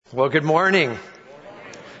Well, good morning.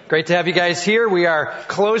 Great to have you guys here. We are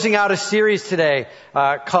closing out a series today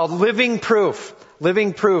called Living Proof.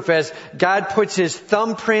 Living Proof. As God puts His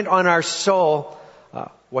thumbprint on our soul,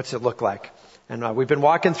 what's it look like? And we've been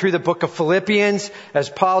walking through the book of Philippians as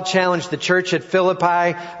Paul challenged the church at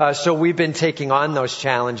Philippi. So we've been taking on those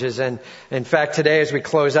challenges. And in fact, today as we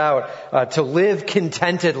close out, to live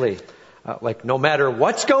contentedly, like no matter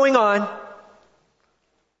what's going on,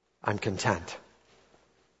 I'm content.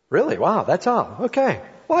 Really? Wow, that's all. Okay.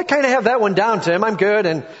 Well, I kind of have that one down, Tim. I'm good.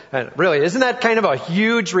 And really, isn't that kind of a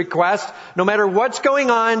huge request? No matter what's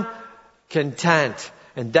going on, content.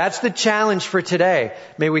 And that's the challenge for today.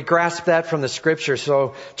 May we grasp that from the scripture.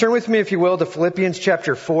 So turn with me, if you will, to Philippians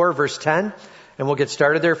chapter 4, verse 10. And we'll get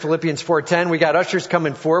started there. Philippians 4:10. We got ushers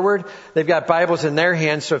coming forward. They've got Bibles in their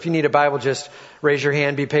hands. So if you need a Bible, just raise your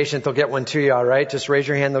hand. Be patient. They'll get one to you, all right? Just raise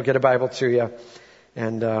your hand. They'll get a Bible to you.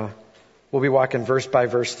 And we'll be walking verse by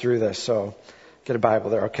verse through this. So get a Bible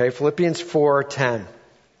there, okay? Philippians 4:10.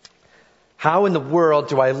 How in the world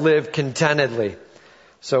do I live contentedly?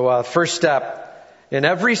 So first step, in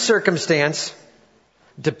every circumstance,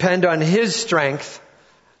 depend on His strength,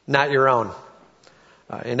 not your own.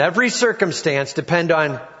 In every circumstance, depend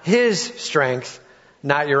on His strength,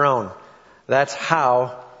 not your own. That's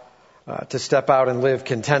how to step out and live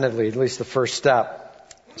contentedly, at least the first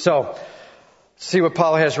step. So, see what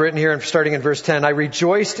Paul has written here, starting in verse 10. I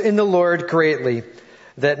rejoiced in the Lord greatly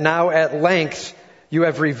that now at length you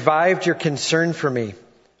have revived your concern for me.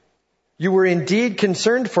 You were indeed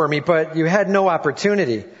concerned for me, but you had no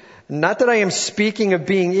opportunity. Not that I am speaking of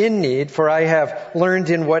being in need, for I have learned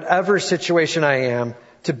in whatever situation I am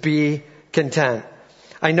to be content.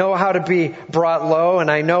 I know how to be brought low, and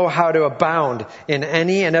I know how to abound in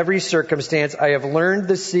any and every circumstance. I have learned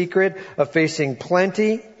the secret of facing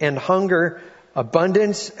plenty and hunger,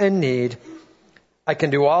 abundance and need. I can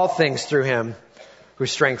do all things through Him who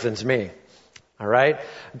strengthens me. All right.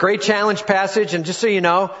 Great challenge passage. And just so you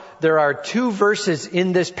know, there are 2 verses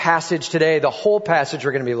in this passage today, the whole passage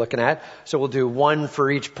we're going to be looking at. So we'll do one for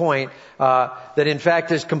each point, that in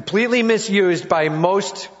fact is completely misused by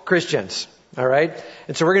most Christians. All right.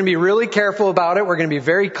 And so we're going to be really careful about it. We're going to be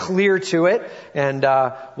very clear to it. And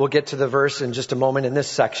we'll get to the verse in just a moment in this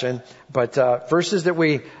section. But verses that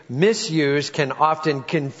we misuse can often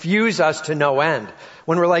confuse us to no end.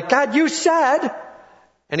 When we're like, God, you said,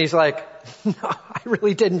 and He's like, no, I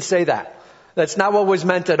really didn't say that. That's not what was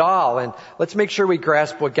meant at all. And let's make sure we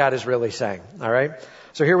grasp what God is really saying. All right.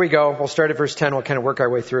 So here we go. We'll start at verse 10. We'll kind of work our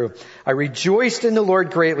way through. I rejoiced in the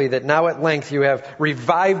Lord greatly that now at length you have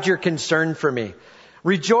revived your concern for me.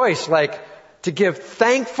 Rejoice, like to give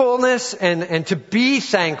thankfulness and to be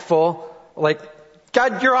thankful. Like,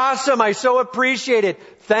 God, you're awesome. I so appreciate it.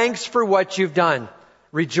 Thanks for what you've done.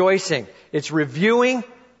 Rejoicing. It's reviewing,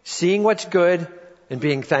 seeing what's good, and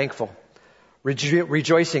being thankful.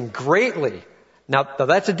 Rejoicing greatly. Now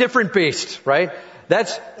that's a different beast, right?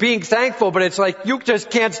 That's being thankful, but it's like you just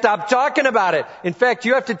can't stop talking about it. In fact,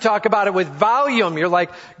 you have to talk about it with volume. You're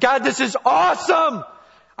like, God, this is awesome.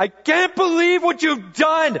 I can't believe what you've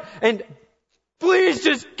done. And please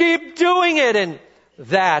just keep doing it. And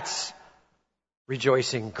that's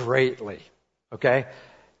rejoicing greatly. Okay?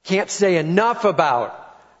 Can't say enough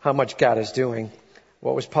about how much God is doing.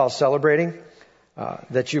 What was Paul celebrating?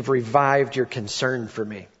 That you've revived your concern for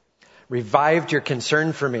me. Revived your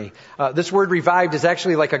concern for me. This word revived is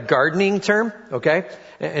actually like a gardening term, okay?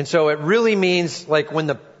 And so it really means like when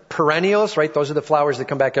the perennials, right? Those are the flowers that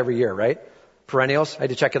come back every year, right? Perennials. I had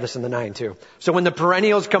to check this in the 9 too. So when the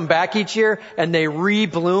perennials come back each year and they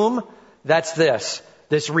rebloom, that's this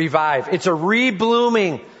revive. It's a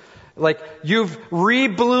reblooming. Like you've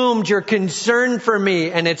rebloomed your concern for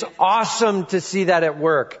me, and it's awesome to see that at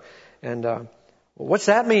work. And what's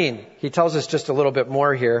that mean? He tells us just a little bit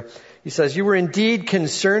more here. He says, you were indeed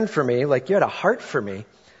concerned for me, like you had a heart for me,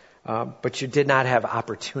 but you did not have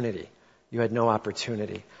opportunity. You had no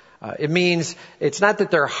opportunity. It means it's not that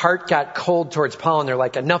their heart got cold towards Paul and they're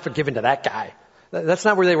like, enough of giving to that guy. That's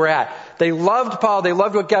not where they were at. They loved Paul. They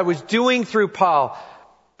loved what God was doing through Paul,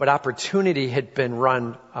 but opportunity had been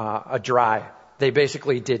run dry. They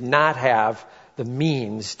basically did not have the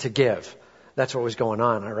means to give. That's what was going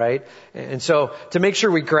on, all right? And so to make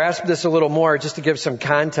sure we grasp this a little more, just to give some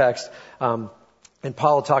context, and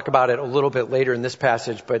Paul will talk about it a little bit later in this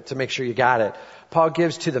passage, but to make sure you got it, Paul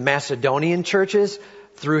gives to the Macedonian churches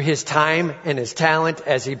through his time and his talent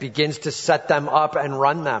as he begins to set them up and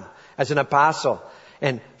run them as an apostle.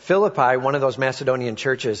 And Philippi, one of those Macedonian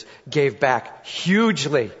churches, gave back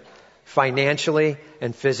hugely, financially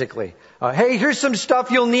and physically. Hey, here's some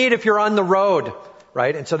stuff you'll need if you're on the road.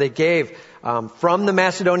 Right? And so they gave. from the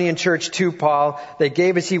Macedonian church to Paul. They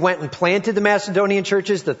gave as he went and planted the Macedonian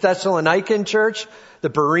churches, the Thessalonican church, the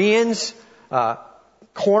Bereans,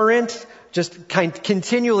 Corinth, just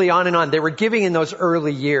continually on and on. They were giving in those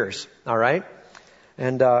early years. All right.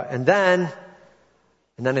 And then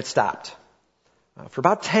it stopped. For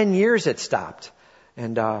about 10 years it stopped.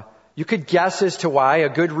 And you could guess as to why. A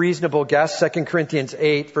good reasonable guess, 2 Corinthians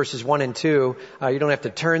 8 verses 1 and 2. You don't have to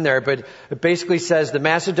turn there, but it basically says the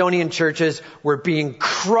Macedonian churches were being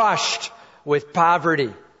crushed with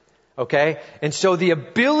poverty. Okay? And so the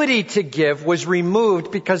ability to give was removed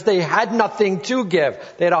because they had nothing to give.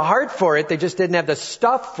 They had a heart for it. They just didn't have the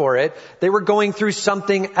stuff for it. They were going through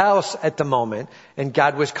something else at the moment. And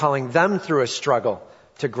God was calling them through a struggle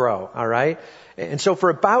to grow. All right? And so for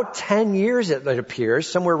about 10 years, it appears,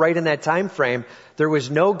 somewhere right in that time frame, there was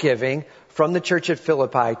no giving from the church at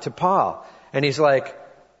Philippi to Paul. And he's like,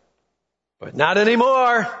 but not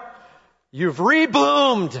anymore. You've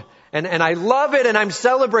rebloomed. And I love it, and I'm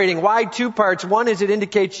celebrating. Why? 2 parts. One is it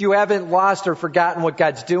indicates you haven't lost or forgotten what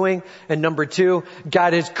God's doing. And number 2,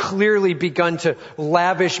 God has clearly begun to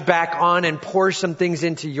lavish back on and pour some things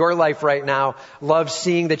into your life right now. Love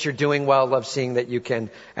seeing that you're doing well. Love seeing that you can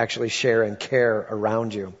actually share and care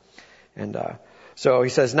around you. And so he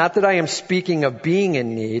says, not that I am speaking of being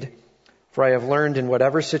in need, for I have learned in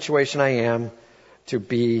whatever situation I am to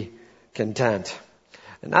be content.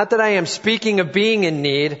 Not that I am speaking of being in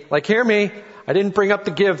need. Like, hear me. I didn't bring up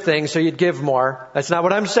the give thing so you'd give more. That's not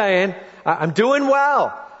what I'm saying. I'm doing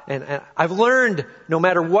well. And I've learned, no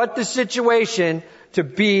matter what the situation, to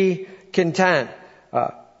be content.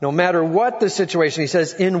 No matter what the situation. He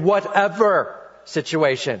says, in whatever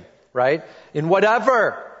situation. Right? In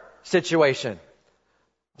whatever situation.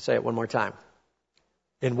 I'll say it one more time.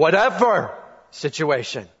 In whatever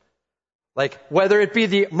situation. Like, whether it be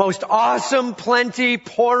the most awesome plenty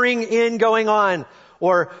pouring in going on,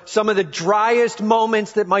 or some of the driest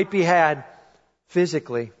moments that might be had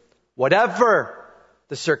physically, whatever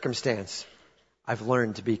the circumstance, I've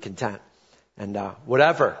learned to be content. And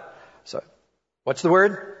whatever. So, what's the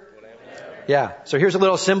word? Whatever. Yeah. So here's a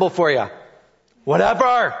little symbol for you.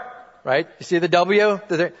 Whatever. Right? You see the W?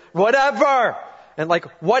 Whatever. And like,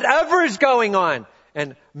 whatever is going on.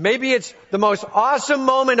 And maybe it's the most awesome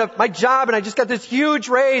moment of my job and I just got this huge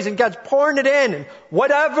raise and God's pouring it in and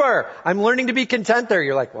whatever. I'm learning to be content there.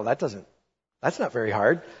 You're like, well, that's not very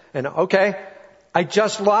hard. And okay, I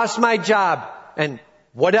just lost my job and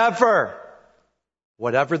whatever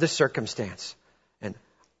the circumstance. And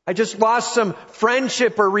I just lost some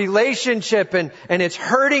friendship or relationship and it's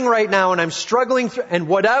hurting right now and I'm struggling through and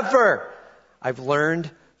whatever. I've learned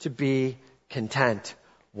to be content.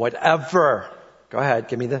 Whatever. Go ahead,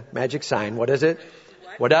 give me the magic sign. What is it?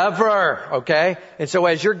 Whatever, okay? And so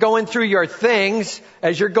as you're going through your things,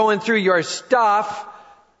 as you're going through your stuff,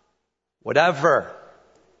 whatever.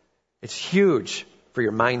 It's huge for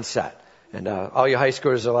your mindset. And all you high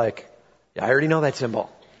schoolers are like, yeah, I already know that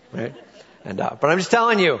symbol, right? And but I'm just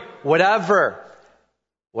telling you, whatever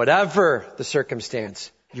the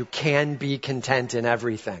circumstance, you can be content in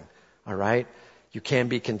everything, all right? You can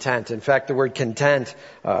be content. In fact, the word content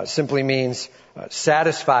simply means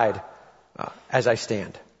satisfied as I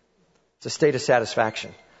stand. It's a state of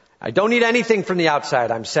satisfaction. I don't need anything from the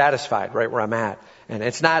outside. I'm satisfied right where I'm at. And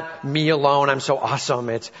it's not me alone. I'm so awesome.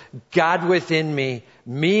 It's God within me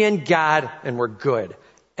and God, and we're good.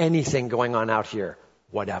 Anything going on out here,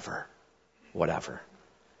 whatever.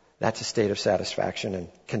 That's a state of satisfaction and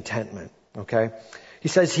contentment. Okay? He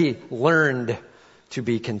says he learned to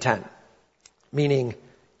be content. Meaning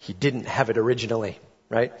he didn't have it originally,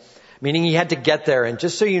 right? Meaning he had to get there. And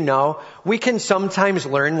just so you know, we can sometimes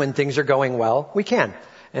learn when things are going well. We can.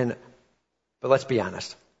 But let's be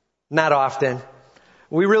honest. Not often.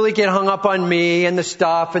 We really get hung up on me and the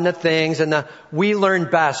stuff and the things and we learn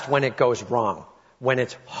best when it goes wrong. When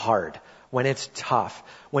it's hard. When it's tough.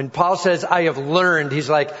 When Paul says, I have learned, he's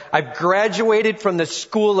like, I've graduated from the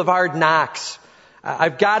school of hard knocks.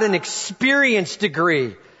 I've got an experience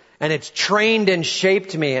degree. And it's trained and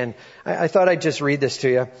shaped me. And I thought I'd just read this to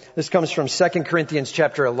you. This comes from 2 Corinthians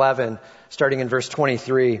chapter 11, starting in verse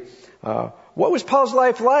 23. What was Paul's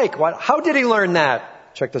life like? How did he learn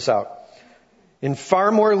that? Check this out. In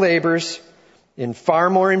far more labors, in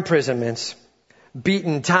far more imprisonments,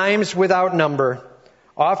 beaten times without number,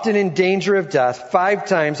 often in danger of death, 5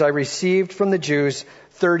 times I received from the Jews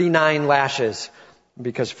 39 lashes,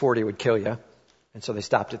 because 40 would kill you. And so they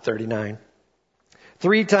stopped at 39.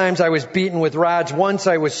 3 times I was beaten with rods. Once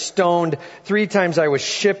I was stoned. 3 times I was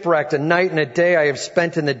shipwrecked. A night and a day I have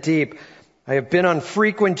spent in the deep. I have been on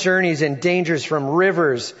frequent journeys in dangers from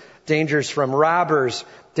rivers, dangers from robbers,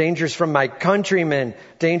 dangers from my countrymen,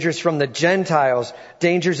 dangers from the Gentiles,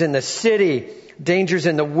 dangers in the city, dangers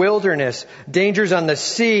in the wilderness, dangers on the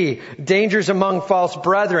sea, dangers among false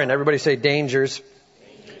brethren. Everybody say dangers.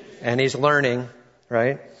 And he's learning,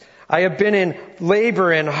 right? I have been in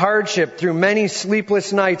labor and hardship through many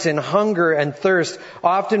sleepless nights in hunger and thirst,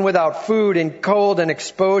 often without food and cold and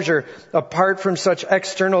exposure. Apart from such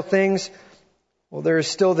external things, well, there is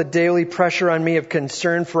still the daily pressure on me of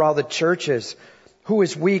concern for all the churches. Who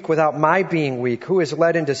is weak without my being weak? Who is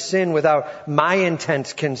led into sin without my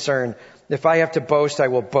intense concern? If I have to boast, I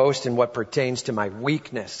will boast in what pertains to my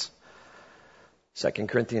weakness. 2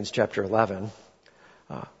 Corinthians chapter 11.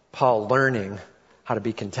 Paul learning how to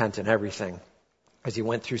be content in everything as he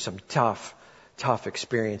went through some tough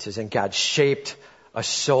experiences, and God shaped a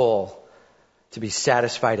soul to be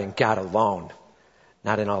satisfied in God alone,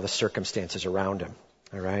 not in all the circumstances around him.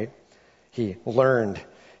 All right? He learned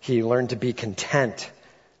to be content,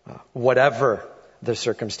 whatever the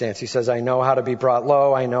circumstance. He says, I know how to be brought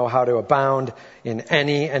low. I know how to abound in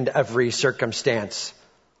any and every circumstance,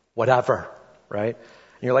 whatever, right?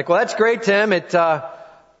 And you're like, well, that's great, Tim.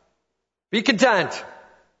 Be content.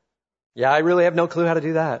 Yeah, I really have no clue how to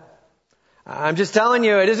do that. I'm just telling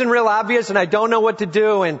you, it isn't real obvious and I don't know what to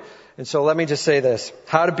do. And so let me just say this,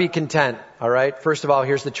 how to be content. All right. First of all,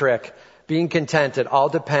 here's the trick. Being content, it all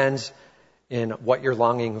depends in what you're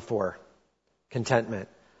longing for. Contentment.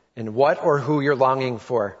 And what or who you're longing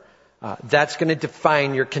for. That's going to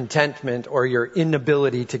define your contentment or your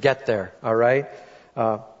inability to get there. All right.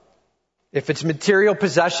 If it's material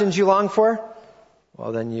possessions you long for,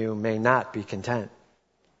 well, then you may not be content.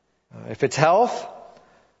 If it's health,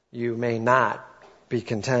 you may not be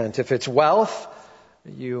content. If it's wealth,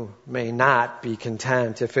 you may not be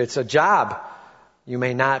content. If it's a job, you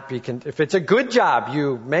may not be content. If it's a good job,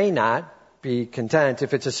 you may not be content.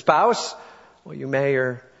 If it's a spouse, well, you may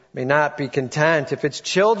or may not be content. If it's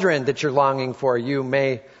children that you're longing for, you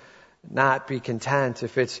may not be content.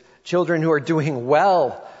 If it's children who are doing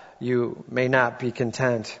well, you may not be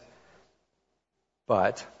content.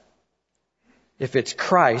 But if it's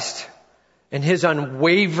Christ and His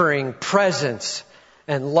unwavering presence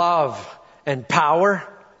and love and power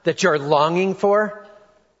that you're longing for,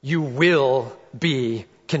 you will be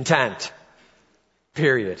content.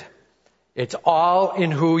 Period. It's all in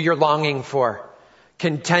who you're longing for.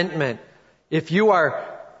 Contentment. If you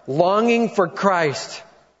are longing for Christ,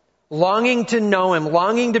 longing to know Him,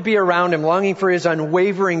 longing to be around Him, longing for His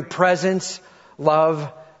unwavering presence, love,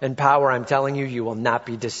 and power, I'm telling you, you will not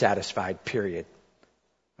be dissatisfied, period.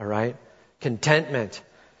 All right? Contentment.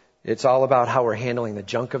 It's all about how we're handling the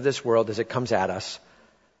junk of this world as it comes at us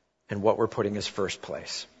and what we're putting as first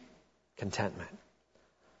place. Contentment.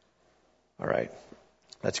 All right.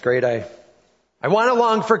 That's great. I want to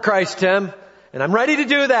long for Christ, Tim, and I'm ready to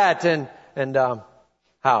do that. And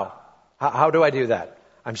how? How do I do that?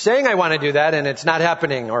 I'm saying I want to do that and it's not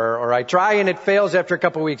happening, or I try and it fails after a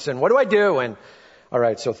couple of weeks. And what do I do? And all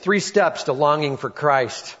right, so 3 steps to longing for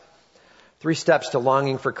Christ. 3 steps to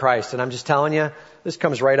longing for Christ. And I'm just telling you, this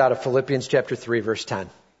comes right out of Philippians chapter 3, verse 10.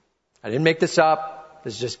 I didn't make this up.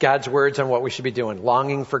 This is just God's words on what we should be doing.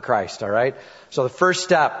 Longing for Christ, all right? So the first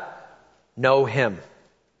step, know Him.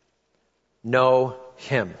 Know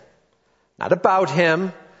Him. Not about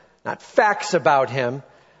Him, not facts about Him,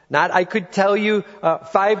 not I could tell you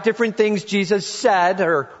 5 different things Jesus said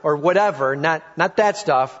or whatever, not that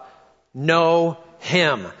stuff. Know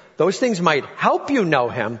Him. Those things might help you know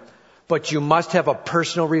Him, but you must have a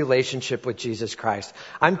personal relationship with Jesus Christ.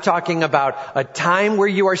 I'm talking about a time where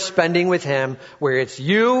you are spending with Him, where it's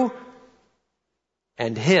you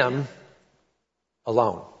and Him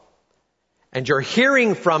alone. And you're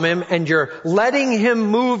hearing from Him and you're letting Him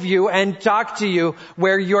move you and talk to you,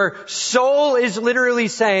 where your soul is literally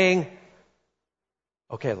saying,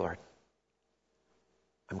 okay, Lord,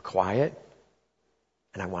 I'm quiet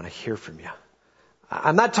and I want to hear from you.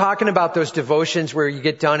 I'm not talking about those devotions where you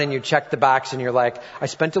get done and you check the box and you're like, I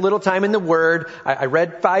spent a little time in the Word. I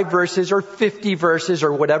read 5 verses or 50 verses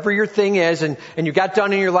or whatever your thing is. And you got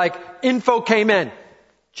done and you're like, info came in.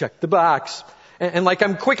 Check the box. And like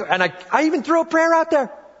I'm quick. And I even threw a prayer out there.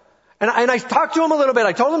 And I talked to him a little bit.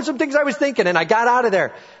 I told him some things I was thinking and I got out of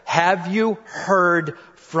there. Have you heard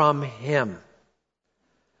from Him?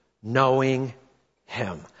 Knowing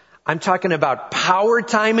Him. I'm talking about power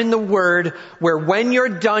time in the Word, where when you're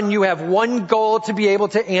done, you have one goal to be able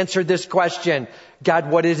to answer this question.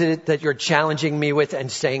 God, what is it that you're challenging me with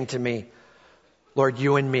and saying to me? Lord,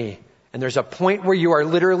 you and me. And there's a point where you are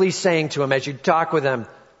literally saying to Him as you talk with Him,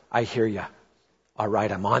 I hear you. All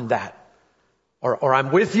right, I'm on that. Or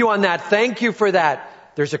I'm with you on that. Thank you for that.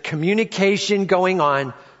 There's a communication going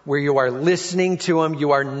on where you are listening to him.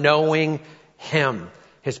 You are knowing him.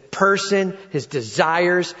 His person, his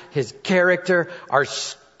desires, his character are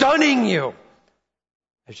stunning you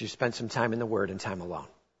as you spend some time in the Word and time alone.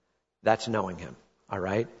 That's knowing him. All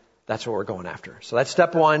right? That's what we're going after. So that's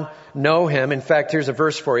step one. Know him. In fact, here's a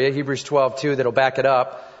verse for you. Hebrews 12:2 that'll back it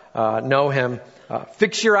up. Know him.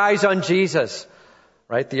 Fix your eyes on Jesus.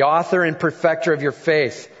 Right? The author and perfecter of your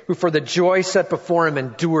faith, who for the joy set before him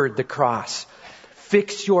endured the cross.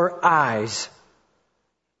 Fix your eyes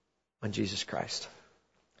on Jesus Christ.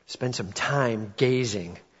 Spend some time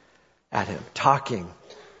gazing at him, talking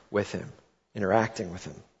with him, interacting with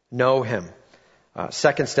him. Know him.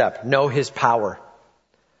 Second step, know his power.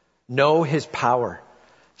 Know his power.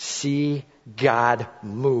 See God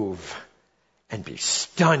move and be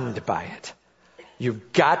stunned by it.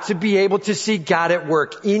 You've got to be able to see God at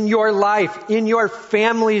work in your life, in your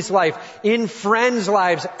family's life, in friends'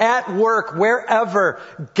 lives, at work, wherever.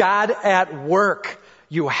 God at work.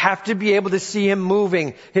 You have to be able to see him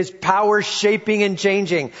moving, his power shaping and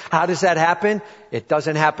changing. How does that happen? It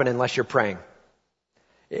doesn't happen unless you're praying.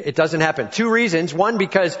 It doesn't happen. Two reasons. One,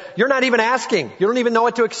 because you're not even asking. You don't even know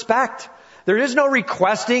what to expect. There is no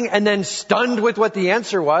requesting and then stunned with what the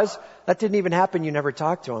answer was. That didn't even happen. You never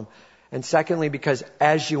talked to him. And secondly, because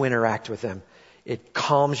as you interact with him, it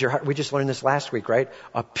calms your heart. We just learned this last week, right?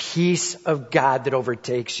 A peace of God that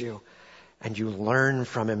overtakes you. And you learn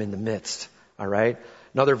from him in the midst. All right?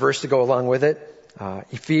 Another verse to go along with it.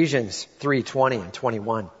 Ephesians 3:20 and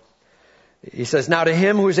 21. He says, now to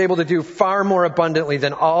him who is able to do far more abundantly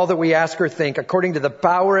than all that we ask or think, according to the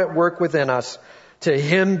power at work within us, to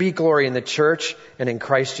him be glory in the church and in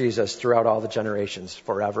Christ Jesus throughout all the generations,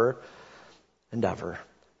 forever and ever.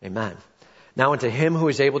 Amen. Now unto him who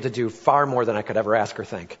is able to do far more than I could ever ask or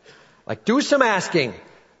think. Like, do some asking,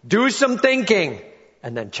 do some thinking,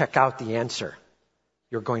 and then check out the answer.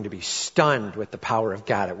 You're going to be stunned with the power of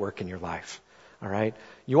God at work in your life. All right?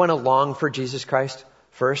 You want to long for Jesus Christ?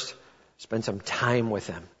 First, spend some time with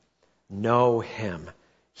him. Know him.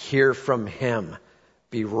 Hear from him.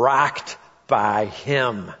 Be rocked by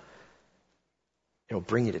him. It'll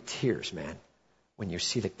bring you to tears, man, when you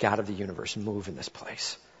see the God of the universe move in this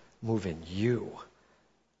place. Move in you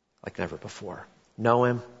like never before. Know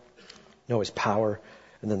him. Know his power.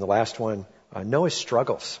 And then the last one, know his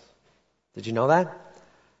struggles. Did you know that?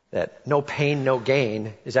 That no pain, no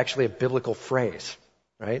gain is actually a biblical phrase,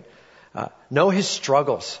 right? Know his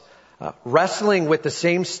struggles. Wrestling with the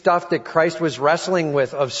same stuff that Christ was wrestling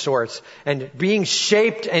with of sorts, and being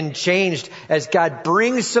shaped and changed as God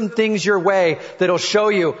brings some things your way that'll show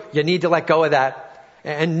you need to let go of that.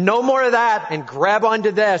 And no more of that, and grab onto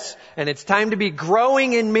this. And it's time to be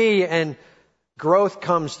growing in me, and growth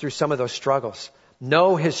comes through some of those struggles.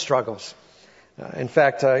 Know his struggles. In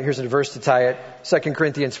fact, here's a verse to tie it. 2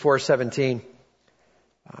 Corinthians 4:17.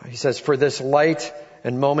 He says, for this light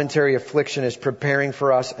and momentary affliction is preparing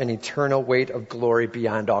for us an eternal weight of glory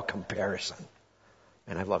beyond all comparison.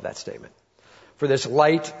 And I love that statement. For this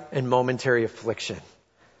light and momentary affliction.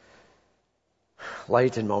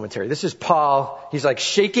 Light and momentary. This is Paul. He's like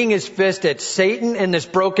shaking his fist at Satan and this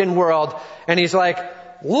broken world. And he's like,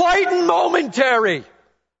 light and momentary.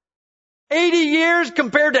 80 years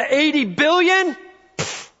compared to 80 billion?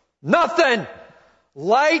 Pfft, nothing.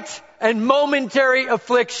 Light and momentary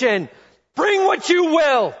affliction. Bring what you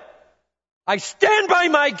will. I stand by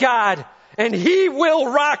my God, and he will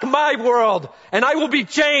rock my world, and I will be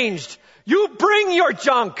changed. You bring your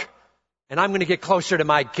junk, and I'm going to get closer to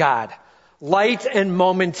my God. Light and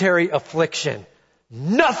momentary affliction.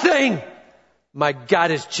 Nothing. My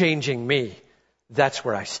God is changing me. That's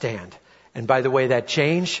where I stand. And by the way, that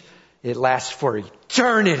change, it lasts for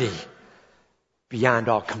eternity, beyond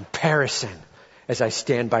all comparison, as I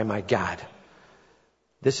stand by my God.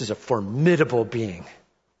 This is a formidable being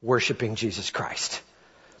worshiping Jesus Christ,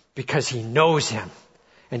 because he knows him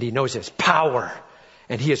and he knows his power,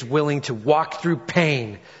 and he is willing to walk through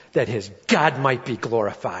pain that his God might be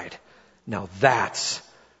glorified. Now that's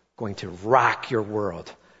going to rock your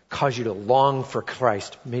world, cause you to long for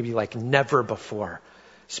Christ, maybe like never before.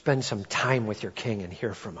 Spend some time with your King and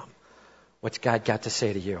hear from him. What's God got to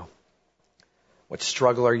say to you? What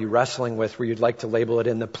struggle are you wrestling with where you'd like to label it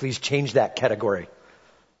in the please change that category?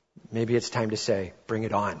 Maybe it's time to say, bring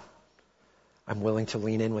it on. I'm willing to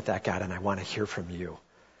lean in with that, God, and I want to hear from you.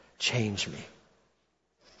 Change me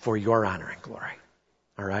for your honor and glory.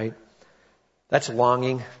 All right? That's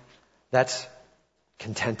longing. That's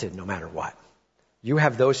contented no matter what. You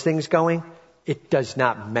have those things going, it does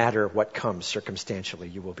not matter what comes circumstantially.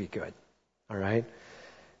 You will be good. All right?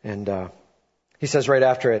 And He says right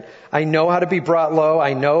after it, I know how to be brought low.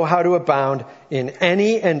 I know how to abound in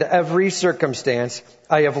any and every circumstance.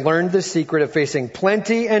 I have learned the secret of facing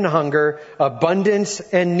plenty and hunger, abundance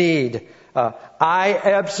and need. I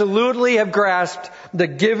absolutely have grasped the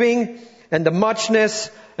giving and the muchness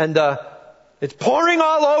and it's pouring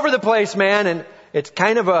all over the place, man. And it's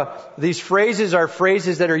kind of these phrases are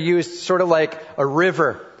phrases that are used sort of like a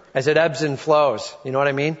river as it ebbs and flows. You know what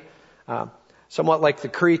I mean? Somewhat like the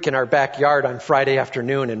creek in our backyard on Friday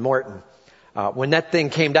afternoon in Morton. When that thing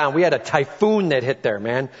came down, we had a typhoon that hit there,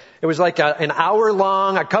 man. It was like an hour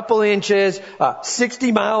long, a couple inches,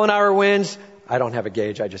 60-mile-an-hour winds. I don't have a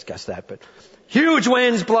gauge, I just guessed that, but huge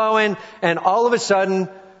winds blowing, and all of a sudden,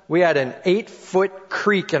 we had an 8-foot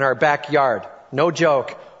creek in our backyard. No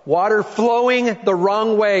joke. Water flowing the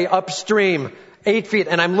wrong way upstream. 8 feet.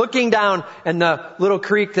 And I'm looking down and the little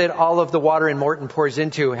creek that all of the water in Morton pours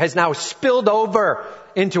into has now spilled over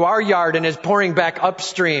into our yard and is pouring back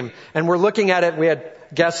upstream. And we're looking at it. We had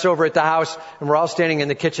guests over at the house and we're all standing in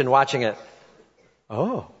the kitchen watching it.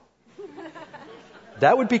 Oh,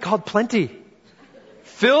 that would be called plenty.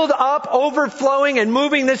 Filled up, overflowing, and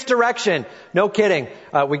moving this direction. No kidding.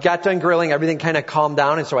 We got done grilling. Everything kind of calmed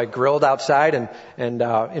down. And so I grilled outside and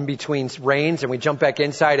in between rains. And we jumped back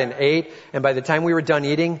inside and ate. And by the time we were done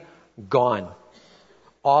eating, gone.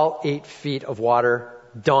 All 8 feet of water,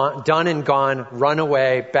 done and gone, run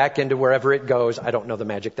away, back into wherever it goes. I don't know the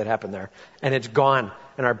magic that happened there. And it's gone.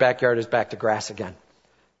 And our backyard is back to grass again.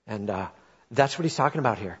 And that's what he's talking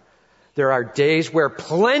about here. There are days where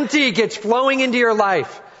plenty gets flowing into your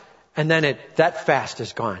life, and then that fast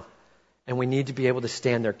is gone. And we need to be able to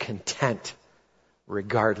stand there content,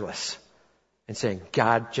 regardless, and saying,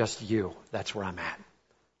 God, just you. That's where I'm at.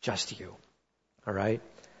 Just you. All right?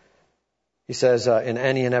 He says, in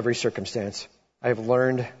any and every circumstance, I have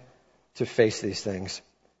learned to face these things.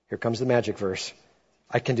 Here comes the magic verse.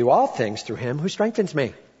 I can do all things through him who strengthens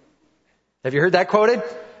me. Have you heard that quoted?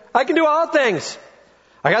 I can do all things.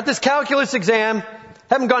 I got this calculus exam,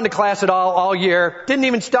 haven't gone to class at all year, didn't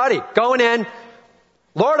even study, going in,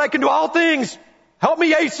 Lord, I can do all things, help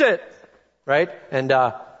me ace it, right? And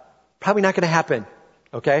probably not going to happen,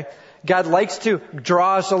 okay? God likes to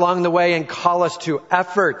draw us along the way and call us to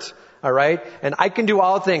effort, all right? And I can do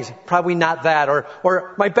all things, probably not that.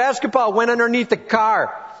 Or my basketball went underneath the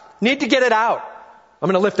car, need to get it out. I'm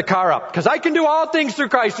going to lift the car up, because I can do all things through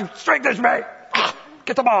Christ who strengthens me.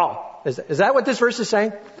 Get the ball. Is that what this verse is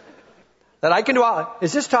saying? That I can do all?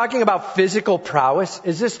 Is this talking about physical prowess?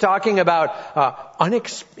 Is this talking about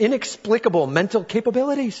inexplicable mental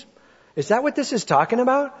capabilities? Is that what this is talking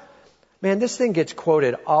about? Man, this thing gets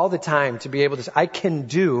quoted all the time to be able to say, I can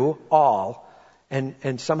do all,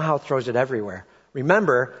 and somehow throws it everywhere.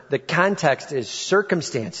 Remember, the context is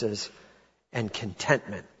circumstances and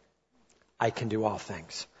contentment. I can do all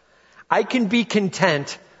things. I can be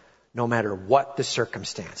content no matter what the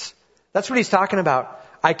circumstance. That's what he's talking about.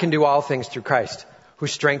 I can do all things through Christ who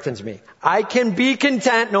strengthens me. I can be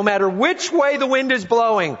content no matter which way the wind is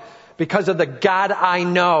blowing because of the God I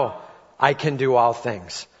know. I can do all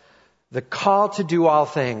things. The call to do all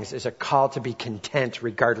things is a call to be content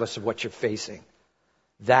regardless of what you're facing.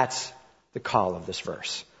 That's the call of this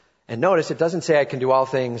verse. And notice it doesn't say I can do all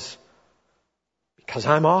things because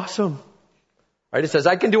I'm awesome. Right? It says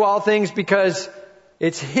I can do all things because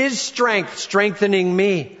it's his strength strengthening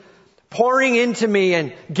me, pouring into me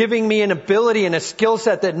and giving me an ability and a skill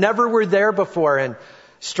set that never were there before and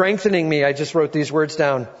strengthening me. I just wrote these words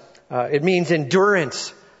down. It means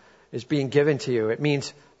endurance is being given to you. It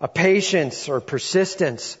means a patience or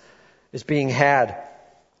persistence is being had.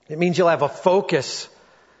 It means you'll have a focus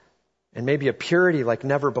and maybe a purity like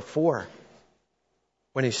never before.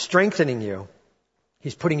 When he's strengthening you,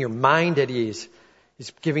 he's putting your mind at ease.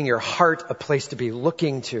 He's giving your heart a place to be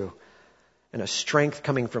looking to and a strength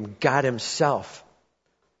coming from God himself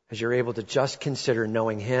as you're able to just consider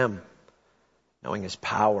knowing him, knowing his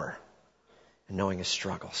power, and knowing his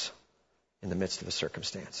struggles in the midst of a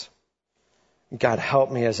circumstance. God,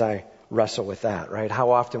 help me as I wrestle with that, right?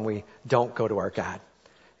 How often we don't go to our God.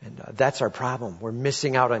 And that's our problem. We're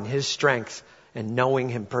missing out on his strength and knowing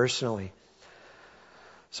him personally.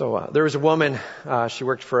 So there was a woman, she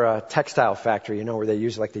worked for a textile factory, where they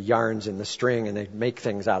use like the yarns and the string and they make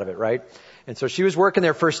things out of it, right? And so she was working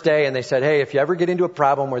there first day and they said, hey, if you ever get into a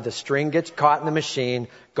problem where the string gets caught in the machine,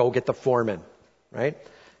 go get the foreman, right?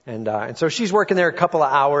 And so she's working there a couple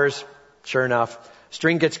of hours. Sure enough,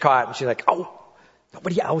 string gets caught and she's like, oh,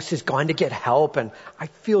 Nobody else has gone to get help, and I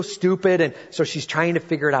feel stupid. And so she's trying to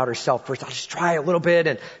figure it out herself first. I'll just try a little bit.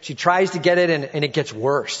 And she tries to get it, and it gets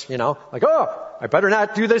worse, Like, oh, I better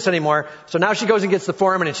not do this anymore. So now she goes and gets the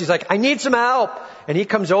foreman, and she's like, I need some help. And he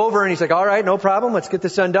comes over, and he's like, all right, no problem. Let's get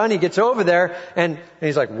this undone. He gets over there, and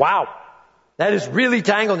he's like, wow, that is really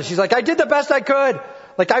tangled. And she's like, I did the best I could.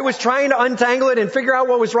 Like, I was trying to untangle it and figure out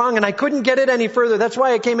what was wrong, and I couldn't get it any further. That's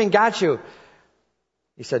why I came and got you.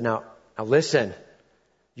 He said, now listen.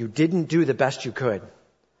 You didn't do the best you could.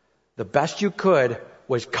 The best you could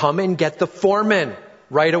was come and get the foreman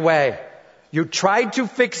right away. You tried to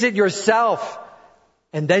fix it yourself,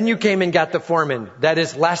 and then you came and got the foreman. That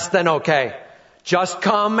is less than okay. Just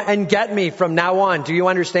come and get me from now on. Do you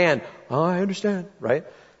understand? Oh, I understand, right?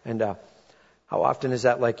 And how often is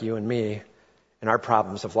that like you and me in our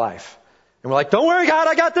problems of life? And we're like, don't worry, God,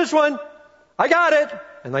 I got this one. I got it.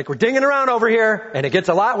 And like we're dinging around over here, and it gets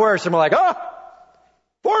a lot worse, and we're like, oh,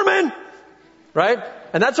 foreman, right?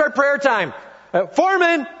 And that's our prayer time.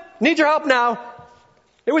 Foreman, need your help now.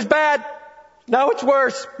 It was bad. Now it's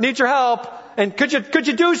worse. Need your help. And could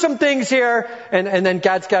you do some things here? And then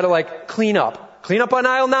God's got to like clean up on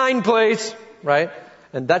aisle 9, please, right?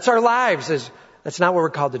 And that's our lives. That's not what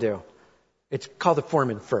we're called to do. It's called the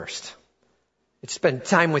foreman first. It's spend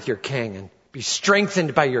time with your King and be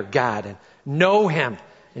strengthened by your God and know Him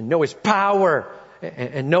and know His power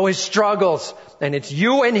and know His struggles. And it's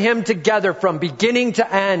you and Him together from beginning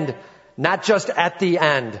to end, not just at the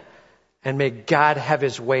end. And may God have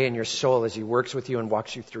His way in your soul as He works with you and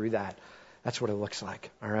walks you through that. That's what it looks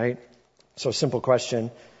like. All right? So simple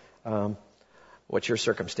question. What's your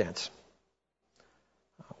circumstance?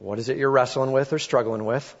 What is it you're wrestling with or struggling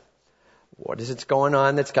with? What is it going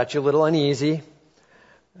on that's got you a little uneasy?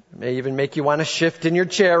 It may even make you want to shift in your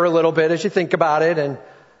chair a little bit as you think about it. And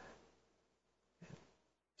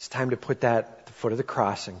it's time to put that at the foot of the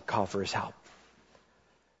cross and call for His help.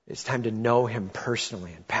 It's time to know Him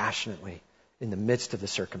personally and passionately in the midst of the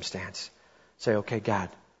circumstance. Say, okay, God,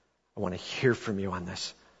 I want to hear from you on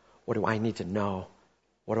this. What do I need to know?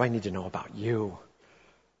 What do I need to know about you?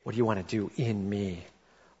 What do you want to do in me?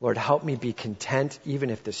 Lord, help me be content even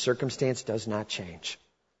if the circumstance does not change.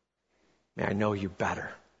 May I know you better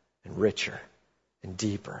and richer and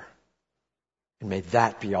deeper. And may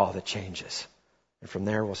that be all that changes. And from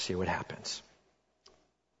there, we'll see what happens.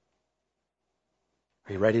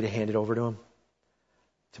 Are you ready to hand it over to Him?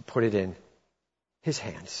 To put it in His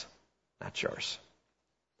hands, not yours.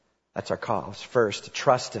 That's our call. First, to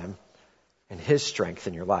trust Him and His strength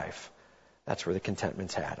in your life. That's where the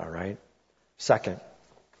contentment's at, all right? Second,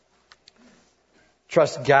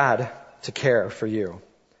 trust God to care for you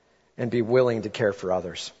and be willing to care for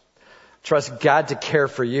others. Trust God to care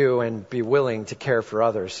for you and be willing to care for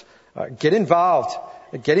others. Get involved.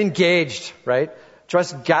 Get engaged, right?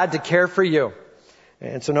 Trust God to care for you.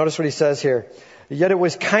 And so notice what he says here. Yet it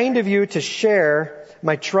was kind of you to share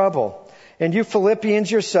my trouble. And you Philippians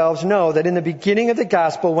yourselves know that in the beginning of the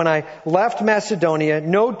gospel, when I left Macedonia,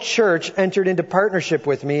 no church entered into partnership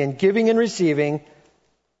with me in giving and receiving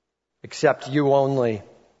except you only.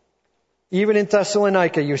 Even in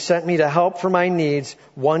Thessalonica, you sent me to help for my needs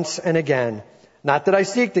once and again. Not that I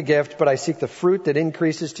seek the gift, but I seek the fruit that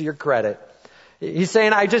increases to your credit. He's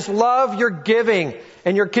saying, I just love your giving,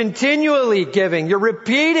 and you're continually giving. You're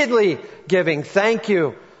repeatedly giving. Thank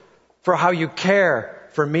you for how you care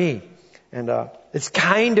for me. And it's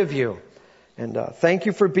kind of you. And thank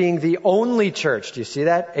you for being the only church. Do you see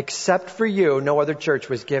that? Except for you, no other church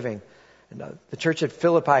was giving. And the church at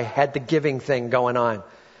Philippi had the giving thing going on.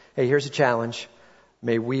 Hey, here's a challenge.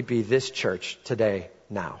 May we be this church today,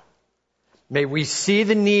 now. May we see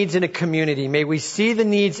the needs in a community. May we see the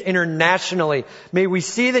needs internationally. May we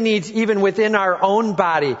see the needs even within our own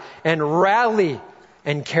body and rally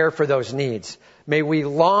and care for those needs. May we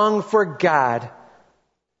long for God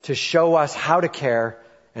to show us how to care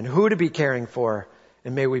and who to be caring for.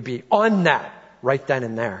 And may we be on that right then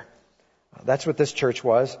and there. That's what this church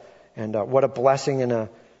was. And what a blessing and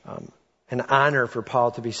an honor for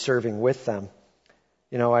Paul to be serving with them.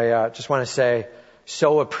 You know, I just want to say,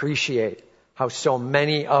 so appreciate how so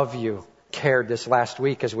many of you cared this last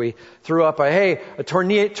week as we threw up a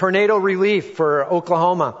tornado relief for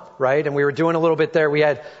Oklahoma, right? And we were doing a little bit there. We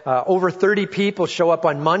had over 30 people show up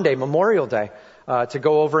on Monday, Memorial Day, to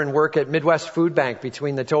go over and work at Midwest Food Bank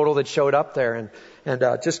between the total that showed up there.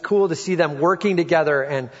 And just cool to see them working together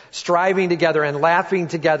and striving together and laughing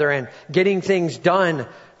together and getting things done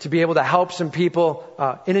to be able to help some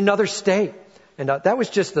people in another state. And that was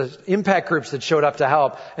just the impact groups that showed up to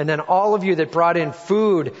help. And then all of you that brought in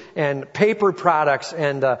food and paper products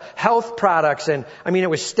and health products. And I mean, it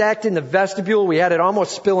was stacked in the vestibule. We had it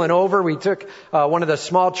almost spilling over. We took one of the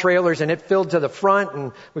small trailers and it filled to the front.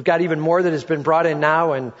 And we've got even more that has been brought in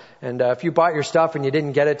now. And if you bought your stuff and you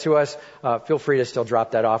didn't get it to us, feel free to still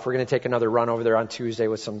drop that off. We're going to take another run over there on Tuesday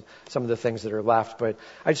with some of the things that are left. But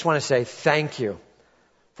I just want to say thank you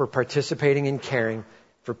for participating and caring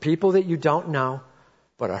for people that you don't know,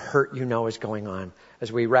 but a hurt you know is going on.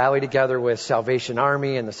 As we rally together with Salvation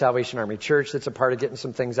Army and the Salvation Army Church that's a part of getting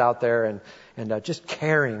some things out there and just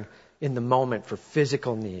caring in the moment for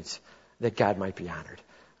physical needs that God might be honored.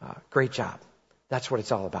 Great job. That's what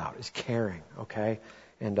it's all about, is caring, okay?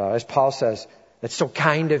 And as Paul says, that's so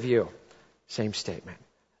kind of you. Same statement.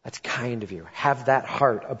 That's kind of you. Have that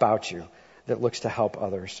heart about you that looks to help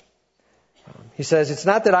others. He says, it's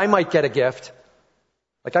not that I might get a gift.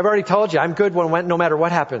 Like I've already told you, I'm good no matter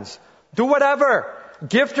what happens. Do whatever,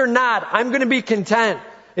 gift or not, I'm going to be content.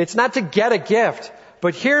 It's not to get a gift,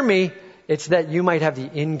 but hear me, it's that you might have the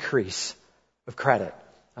increase of credit.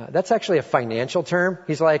 That's actually a financial term.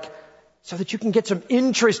 He's like, so that you can get some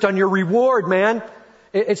interest on your reward, man.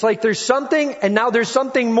 It's like there's something and now there's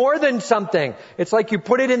something more than something. It's like you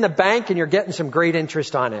put it in the bank and you're getting some great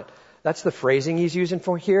interest on it. That's the phrasing he's using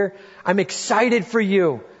for here. I'm excited for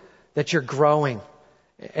you that you're growing.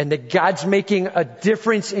 And that God's making a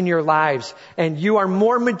difference in your lives. And you are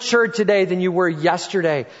more mature today than you were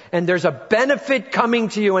yesterday. And there's a benefit coming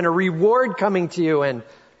to you and a reward coming to you. And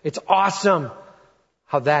it's awesome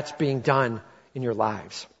how that's being done in your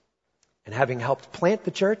lives. And having helped plant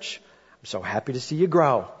the church, I'm so happy to see you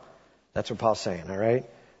grow. That's what Paul's saying, all right?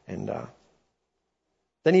 And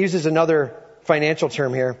then he uses another financial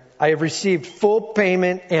term here. I have received full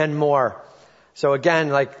payment and more. So again,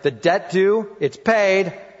 like the debt due, it's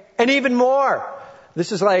paid, and even more.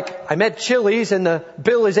 This is like, I'm at Chili's and the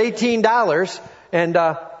bill is $18, and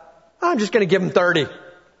I'm just going to give them 30.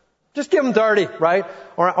 Just give them 30, right?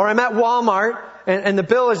 Or I'm at Walmart, and the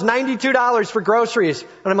bill is $92 for groceries.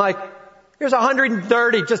 And I'm like, here's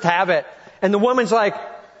 130, just have it. And the woman's like,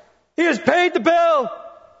 he has paid the bill,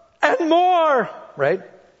 and more, right?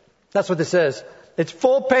 That's what this is. It's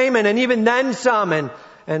full payment, and even then some,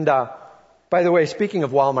 and by the way, speaking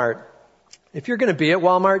of Walmart, if you're going to be at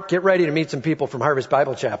Walmart, get ready to meet some people from Harvest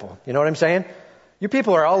Bible Chapel. You know what I'm saying? You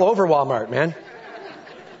people are all over Walmart, man.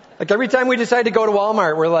 Like every time we decide to go to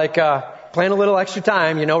Walmart, we're like, plan a little extra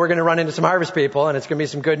time. You know, we're going to run into some Harvest people and it's going to be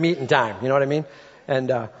some good meeting time. You know what I mean?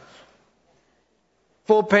 And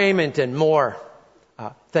full payment and more.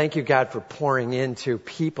 Thank you, God, for pouring into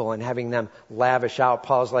people and having them lavish out.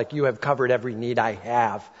 Paul's like, you have covered every need I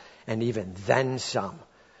have and even then some.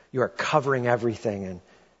 You are covering everything, and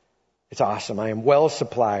it's awesome. I am well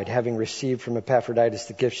supplied, having received from Epaphroditus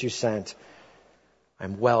the gifts you sent.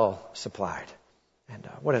 I'm well supplied. And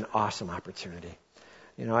what an awesome opportunity.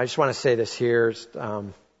 You know, I just want to say this here.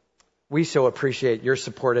 We so appreciate your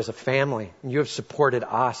support as a family. And you have supported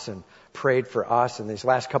us and prayed for us. And these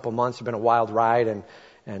last couple months have been a wild ride.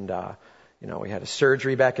 And you know, we had a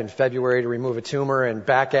surgery back in February to remove a tumor and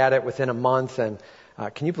back at it within a month. And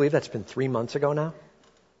can you believe that's been 3 months ago now?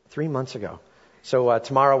 3 months ago. So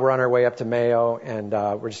tomorrow we're on our way up to Mayo, and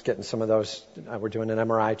we're just getting some of those. We're doing an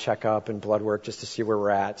MRI checkup and blood work just to see where we're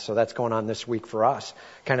at. So that's going on this week for us.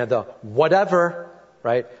 Kind of the whatever,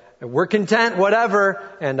 right? We're content, whatever.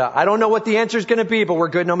 And I don't know what the answer is going to be, but we're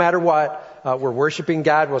good no matter what. We're worshiping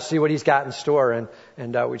God. We'll see what He's got in store. And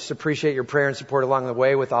we just appreciate your prayer and support along the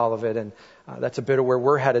way with all of it. And that's a bit of where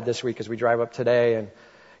we're headed this week as we drive up today and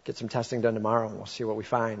get some testing done tomorrow, and we'll see what we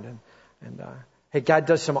find. Hey, God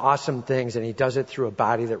does some awesome things, and He does it through a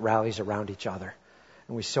body that rallies around each other.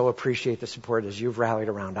 And we so appreciate the support as you've rallied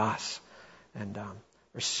around us. And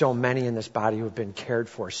there's so many in this body who have been cared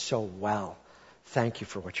for so well. Thank you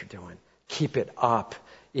for what you're doing. Keep it up.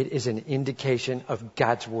 It is an indication of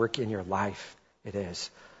God's work in your life. It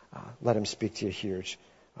is. Let Him speak to you here.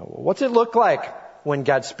 What's it look like when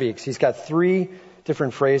God speaks? He's got 3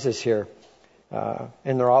 different phrases here,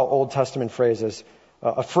 and they're all Old Testament phrases.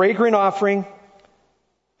 A fragrant offering,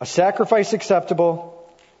 a sacrifice acceptable,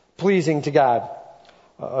 pleasing to God.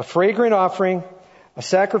 A fragrant offering, a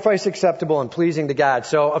sacrifice acceptable and pleasing to God.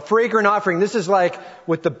 So a fragrant offering, this is like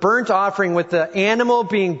with the burnt offering, with the animal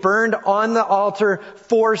being burned on the altar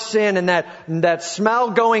for sin, and that smell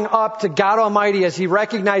going up to God Almighty as He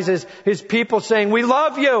recognizes His people saying, we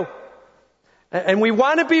love you and we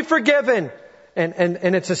want to be forgiven.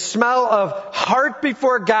 And it's a smell of heart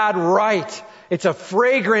before God right. It's a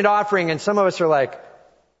fragrant offering. And some of us are like,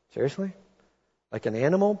 seriously? Like an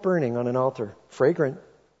animal burning on an altar. Fragrant.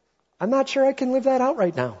 I'm not sure I can live that out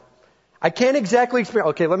right now. I can't exactly experience.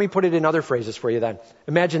 Okay, let me put it in other phrases for you then.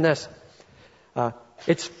 Imagine this.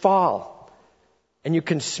 It's fall, and you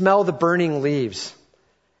can smell the burning leaves.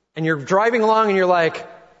 And you're driving along and you're like,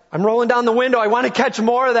 I'm rolling down the window. I want to catch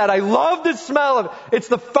more of that. I love the smell of it. It's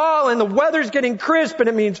the fall and the weather's getting crisp and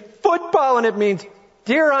it means football and it means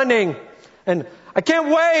deer hunting. And I can't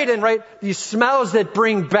wait. And right, these smells that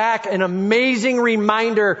bring back an amazing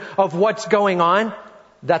reminder of what's going on.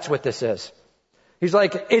 That's what this is. He's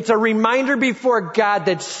like, it's a reminder before God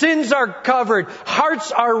that sins are covered,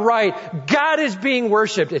 hearts are right, God is being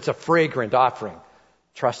worshiped. It's a fragrant offering.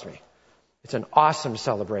 Trust me. It's an awesome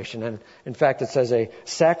celebration. And in fact, it says a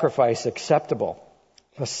sacrifice acceptable.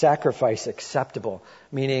 A sacrifice acceptable,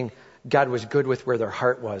 meaning God was good with where their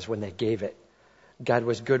heart was when they gave it. God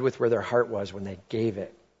was good with where their heart was when they gave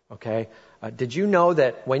it. Okay? Did you know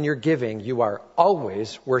that when you're giving, you are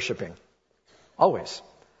always worshiping? Always.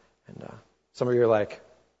 And some of you are like,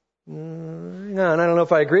 no, and I don't know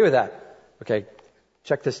if I agree with that. Okay,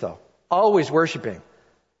 check this though. Always worshiping.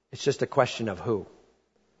 It's just a question of who.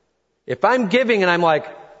 If I'm giving and I'm like,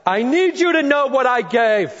 I need you to know what I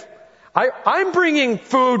gave. I'm bringing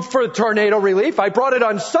food for tornado relief. I brought it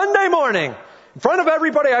on Sunday morning. In front of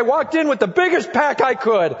everybody, I walked in with the biggest pack I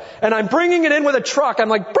could. And I'm bringing it in with a truck. I'm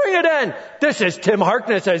like, bring it in. This is Tim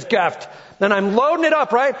Harkness's gift. And I'm loading it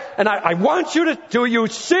up, right? And I want you to, do you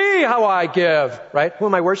see how I give? Right? Who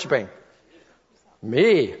am I worshiping?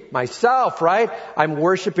 Me. Myself, right? I'm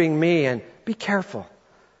worshiping me. And be careful.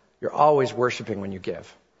 You're always worshiping when you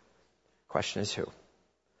give. Question is who?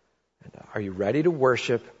 And are you ready to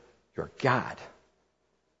worship your God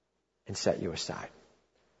and set you aside?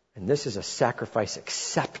 And this is a sacrifice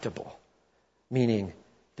acceptable, meaning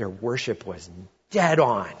their worship was dead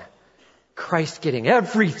on. Christ getting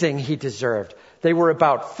everything he deserved. They were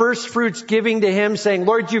about first fruits giving to him, saying,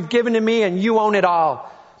 Lord, you've given to me and you own it all.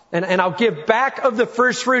 And I'll give back of the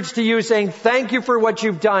first fruits to you, saying, thank you for what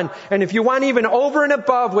you've done. And if you want even over and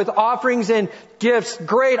above with offerings and gifts,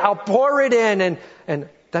 great, I'll pour it in. And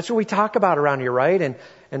that's what we talk about around here, right?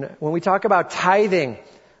 And when we talk about tithing,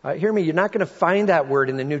 hear me, you're not going to find that word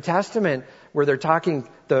in the New Testament where they're talking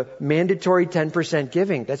the mandatory 10%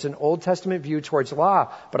 giving. That's an Old Testament view towards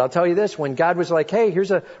law. But I'll tell you this, when God was like, hey,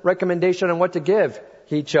 here's a recommendation on what to give,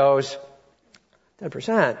 he chose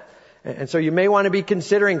 10%. And so you may want to be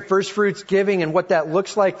considering first fruits giving and what that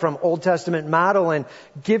looks like from Old Testament model and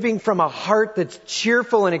giving from a heart that's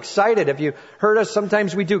cheerful and excited. Have you heard us?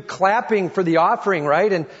 Sometimes we do clapping for the offering,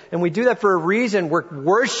 right? And we do that for a reason. We're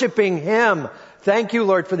worshiping him. Thank you,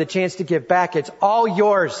 Lord, for the chance to give back. It's all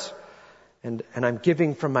yours. And I'm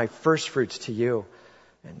giving from my first fruits to you.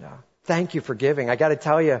 And thank you for giving. I got to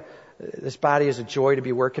tell you, this body is a joy to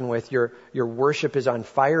be working with. Your worship is on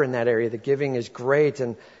fire in that area. The giving is great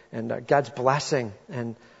and God's blessing.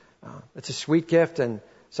 And it's a sweet gift. And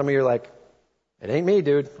some of you are like, it ain't me,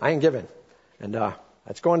 dude. I ain't giving. And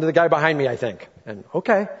that's going to the guy behind me, I think. And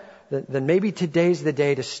okay, then maybe today's the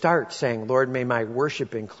day to start saying, Lord, may my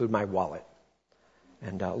worship include my wallet.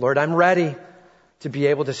 And Lord, I'm ready to be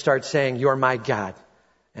able to start saying, you're my God.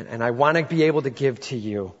 And I want to be able to give to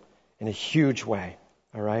you in a huge way.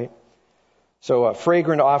 All right? So a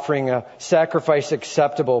fragrant offering, a sacrifice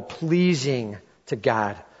acceptable, pleasing to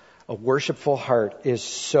God. A worshipful heart is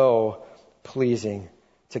so pleasing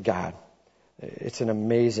to God. It's an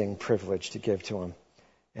amazing privilege to give to him.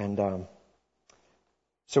 And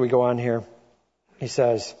so we go on here. He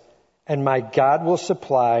says, and my God will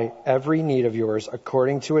supply every need of yours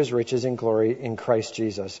according to his riches and glory in Christ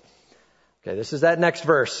Jesus. Okay, this is that next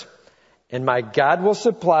verse. And my God will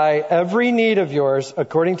supply every need of yours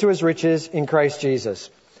according to his riches in Christ Jesus.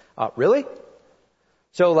 Really?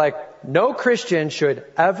 So no Christian should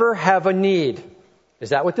ever have a need. Is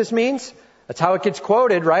that what this means? That's how it gets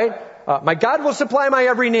quoted, right? My God will supply my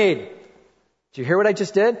every need. Do you hear what I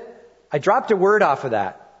just did? I dropped a word off of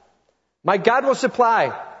that. My God will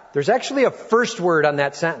supply. There's actually a first word on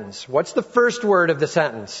that sentence. What's the first word of the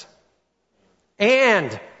sentence?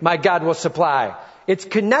 And my God will supply. It's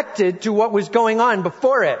connected to what was going on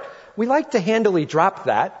before it. We like to handily drop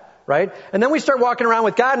that, right? And then we start walking around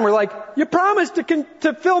with God and we're like, you promised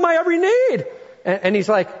to fill my every need. And he's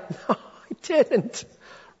like, no, I didn't.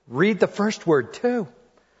 Read the first word too.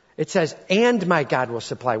 It says, and my God will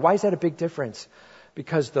supply. Why is that a big difference?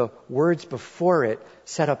 Because the words before it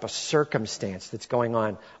set up a circumstance that's going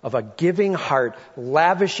on of a giving heart,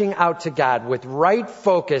 lavishing out to God with right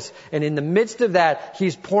focus. And in the midst of that,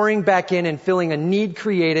 he's pouring back in and filling a need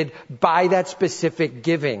created by that specific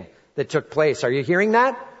giving that took place. Are you hearing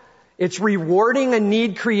that? It's rewarding a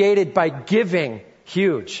need created by giving.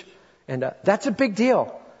 Huge. And that's a big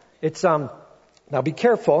deal. It's, now be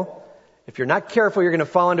careful. If you're not careful, you're going to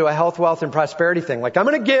fall into a health, wealth, and prosperity thing. Like, I'm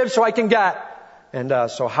going to give so I can get. And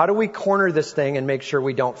so how do we corner this thing and make sure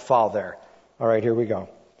we don't fall there? All right, here we go.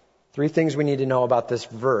 3 things we need to know about this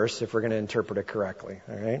verse if we're going to interpret it correctly.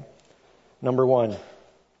 All right. Number 1.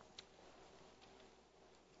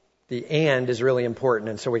 The and is really important,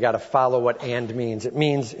 and so we got to follow what and means. It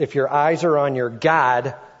means if your eyes are on your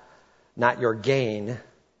God, not your gain,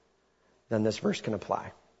 then this verse can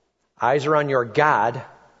apply. Eyes are on your God,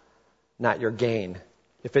 not your gain.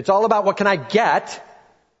 If it's all about what can I get,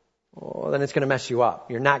 well, then it's going to mess you up.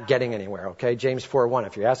 You're not getting anywhere, okay? James 4:1.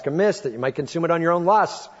 If you ask amiss that you might consume it on your own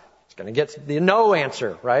lusts, it's going to get the no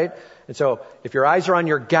answer, right? And so if your eyes are on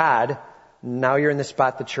your God, now you're in the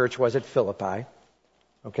spot the church was at Philippi.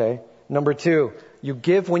 Okay. Number 2, you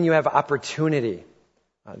give when you have opportunity.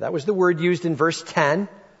 That was the word used in verse 10.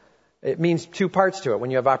 It means 2 parts to it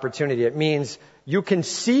when you have opportunity. It means you can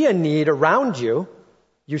see a need around you.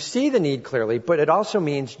 You see the need clearly, but it also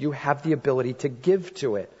means you have the ability to give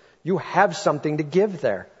to it. You have something to give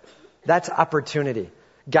there. That's opportunity.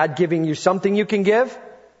 God giving you something you can give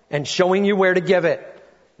and showing you where to give it.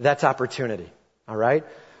 That's opportunity. All right?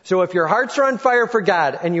 So if your hearts are on fire for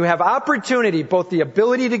God and you have opportunity, both the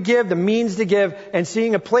ability to give, the means to give, and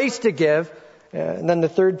seeing a place to give, and then the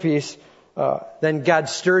third piece, then God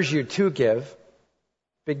stirs you to give.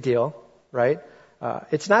 Big deal, right?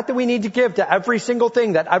 It's not that we need to give to every single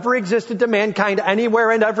thing that ever existed to mankind anywhere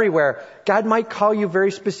and everywhere. God might call you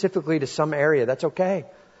very specifically to some area. That's okay.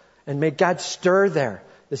 And may God stir there.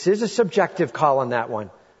 This is a subjective call on that one.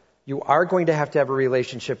 You are going to have a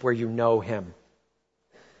relationship where you know Him.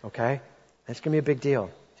 Okay? That's going to be a big deal.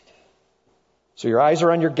 So your eyes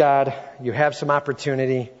are on your God. You have some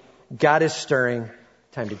opportunity. God is stirring.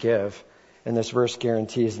 Time to give. And this verse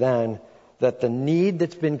guarantees then that the need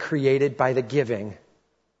that's been created by the giving,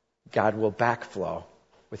 God will backflow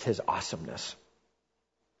with His awesomeness.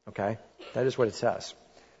 Okay? That is what it says.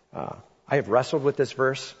 I have wrestled with this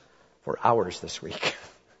verse for hours this week.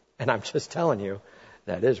 And I'm just telling you,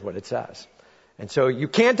 that is what it says. And so you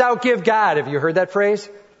can't outgive God. Have you heard that phrase?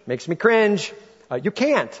 Makes me cringe. You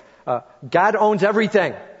can't. God owns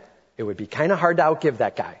everything. It would be kind of hard to outgive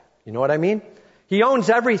that guy. You know what I mean? He owns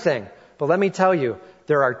everything. But let me tell you,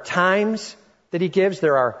 there are times that He gives.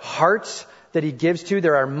 There are hearts that He gives to.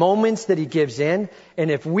 There are moments that He gives in. And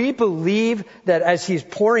if we believe that as He's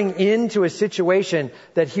pouring into a situation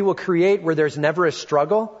that He will create where there's never a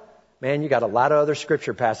struggle, man, you got a lot of other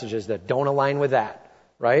scripture passages that don't align with that,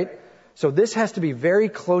 right? So this has to be very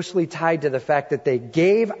closely tied to the fact that they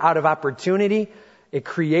gave out of opportunity. It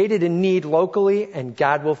created a need locally, and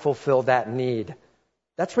God will fulfill that need.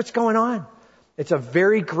 That's what's going on. It's a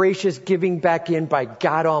very gracious giving back in by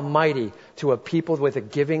God Almighty to a people with a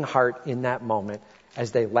giving heart in that moment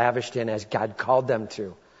as they lavished in as God called them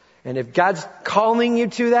to. And if God's calling you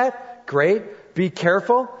to that, great. Be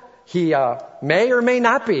careful. He may or may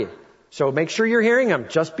not be. So make sure you're hearing Him.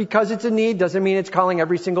 Just because it's a need doesn't mean it's calling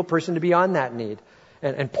every single person to be on that need.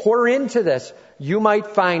 And pour into this. You might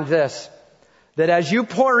find this, that as you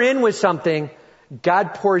pour in with something,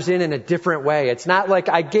 God pours in a different way. It's not like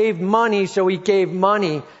I gave money, so He gave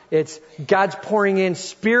money. It's God's pouring in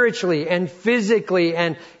spiritually and physically,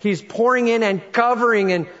 and He's pouring in and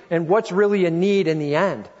covering and what's really a need in the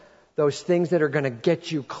end. Those things that are going to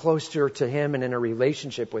get you closer to Him and in a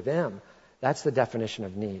relationship with Him. That's the definition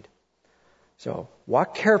of need. So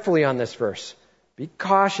walk carefully on this verse. Be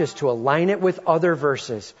cautious to align it with other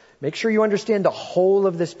verses. Make sure you understand the whole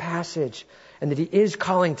of this passage and that He is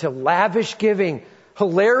calling to lavish giving,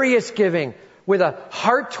 hilarious giving, with a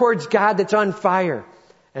heart towards God that's on fire.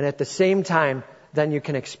 And at the same time, then you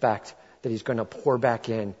can expect that He's going to pour back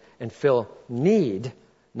in and fill need,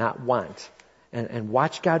 not want. And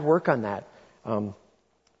watch God work on that.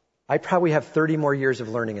 I probably have 30 more years of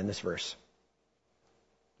learning in this verse.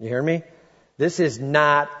 You hear me? This is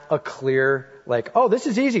not a clear, like, oh, this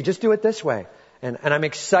is easy, just do it this way. And I'm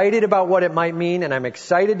excited about what it might mean, and I'm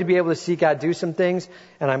excited to be able to see God do some things.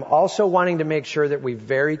 And I'm also wanting to make sure that we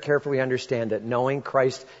very carefully understand that knowing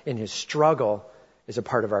Christ in His struggle is a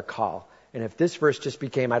part of our call. And if this verse just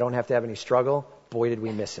became, I don't have to have any struggle, boy, did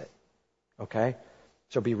we miss it. Okay?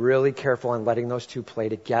 So be really careful on letting those two play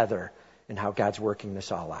together and how God's working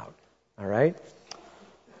this all out. All right?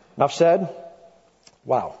 Enough said?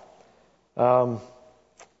 Wow.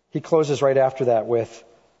 He closes right after that with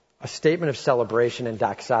a statement of celebration and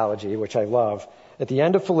doxology, which I love. At the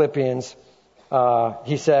end of Philippians,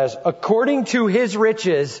 he says, according to His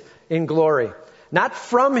riches in glory. Not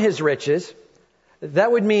from His riches.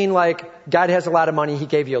 That would mean like God has a lot of money, He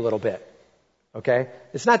gave you a little bit. Okay?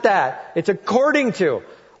 It's not that. It's according to.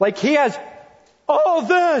 Like he has all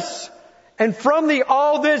this. And from the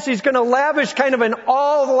all this, he's going to lavish kind of an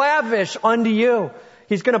all lavish unto you.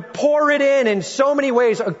 He's going to pour it in so many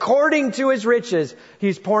ways according to his riches.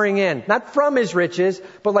 He's pouring in, not from his riches,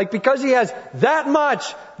 but like because he has that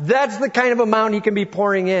much, that's the kind of amount he can be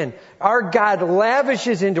pouring in. Our God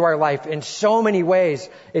lavishes into our life in so many ways.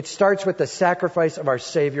 It starts with the sacrifice of our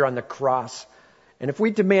Savior on the cross. And if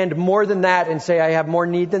we demand more than that and say, I have more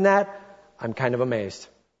need than that, I'm kind of amazed.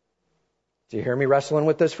 Do you hear me wrestling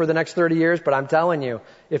with this for the next 30 years? But I'm telling you,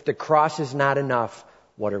 if the cross is not enough,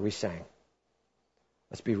 what are we saying?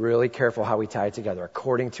 Let's be really careful how we tie it together.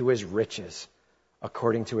 According to his riches.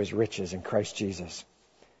 According to his riches in Christ Jesus.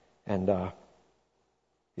 And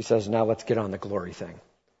he says, now let's get on the glory thing.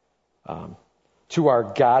 To our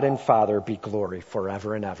God and Father be glory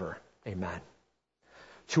forever and ever. Amen.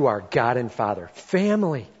 To our God and Father.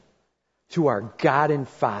 Family. To our God and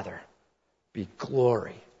Father be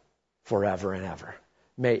glory forever and ever.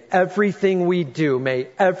 May everything we do, may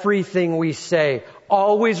everything we say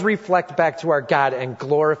always reflect back to our God and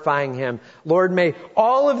glorifying him. Lord, may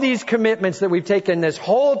all of these commitments that we've taken this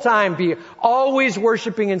whole time be always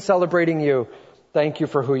worshiping and celebrating you. Thank you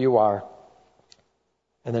for who you are.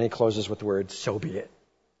 And then he closes with the words, so be it.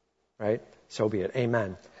 Right? So be it.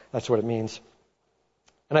 Amen. That's what it means.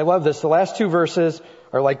 And I love this. The last two verses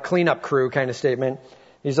are like cleanup crew kind of statement.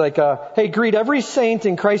 He's like, hey, greet every saint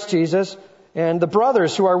in Christ Jesus, and the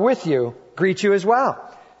brothers who are with you greet you as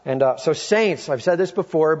well. And so saints, I've said this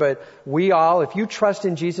before, but we all, if you trust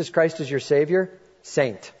in Jesus Christ as your Savior,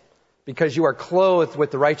 saint. Because you are clothed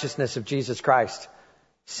with the righteousness of Jesus Christ.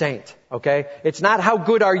 Saint, okay? It's not how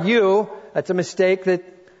good are you. That's a mistake that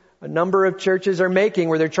a number of churches are making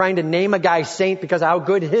where they're trying to name a guy saint because of how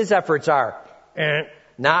good his efforts are.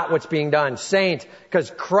 Not what's being done. Saint,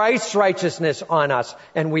 because Christ's righteousness on us,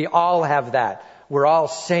 and we all have that. We're all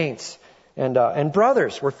saints. And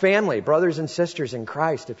brothers, we're family, brothers and sisters in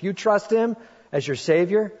Christ. If you trust him as your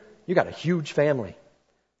Savior, you got a huge family.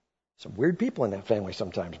 Some weird people in that family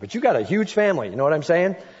sometimes, but you got a huge family. You know what I'm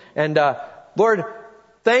saying? And Lord,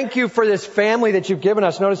 thank you for this family that you've given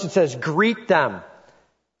us. Notice it says, greet them.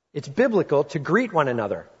 It's biblical to greet one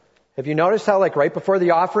another. Have you noticed how like right before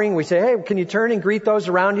the offering, we say, hey, can you turn and greet those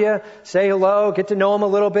around you? Say hello, get to know them a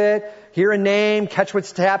little bit, hear a name, catch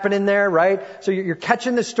what's happening there, right? So you're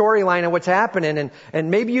catching the storyline of what's happening. And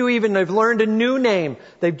maybe you even have learned a new name.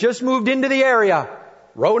 They've just moved into the area.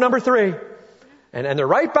 Row number 3. And they're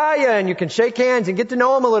right by you and you can shake hands and get to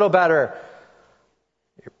know them a little better.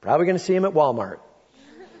 You're probably going to see them at Walmart.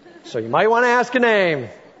 So you might want to ask a name.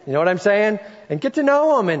 You know what I'm saying? And get to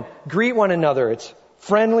know them and greet one another. It's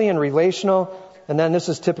friendly and relational. And then this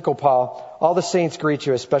is typical Paul. All the saints greet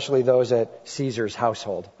you, especially those at Caesar's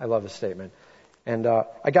household. I love this statement. And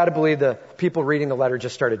I got to believe the people reading the letter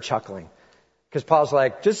just started chuckling. Because Paul's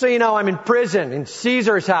like, just so you know, I'm in prison in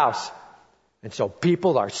Caesar's house. And so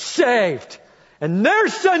people are saved. And they're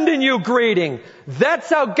sending you greeting. That's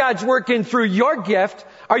how God's working through your gift.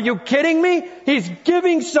 Are you kidding me? He's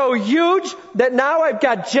giving so huge that now I've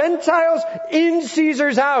got Gentiles in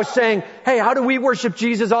Caesar's house saying, hey, how do we worship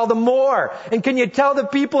Jesus all the more? And can you tell the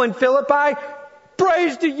people in Philippi,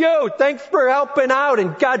 praise to you. Thanks for helping out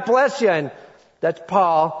and God bless you. And that's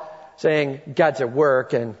Paul saying God's at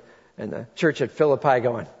work and the church at Philippi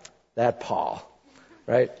going, that Paul.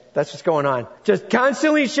 Right? That's what's going on. Just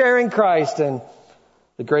constantly sharing Christ, and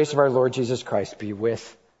the grace of our Lord Jesus Christ be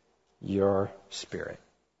with your spirit.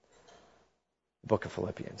 The book of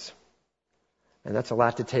Philippians. And that's a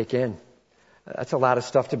lot to take in. That's a lot of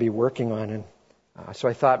stuff to be working on. And so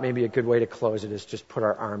I thought maybe a good way to close it is just put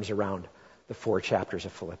our arms around the 4 chapters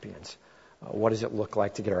of Philippians. What does it look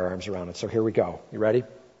like to get our arms around it? So here we go. You ready?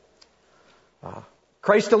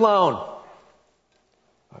 Christ alone.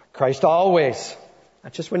 Christ always.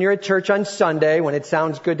 Not just when you're at church on Sunday, when it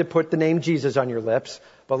sounds good to put the name Jesus on your lips,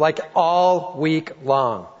 but like all week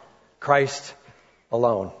long. Christ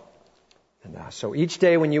alone. And so each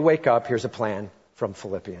day when you wake up, here's a plan from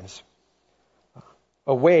Philippians.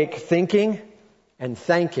 Awake, thinking and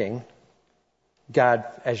thanking God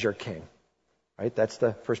as your King. Right? That's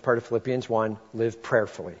the first part of Philippians 1. Live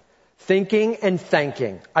prayerfully. Thinking and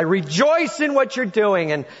thanking. I rejoice in what you're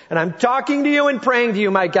doing, and I'm talking to you and praying to you,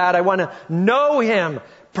 my God. I want to know him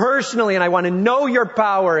personally, and I want to know your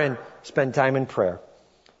power and spend time in prayer.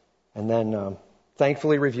 And then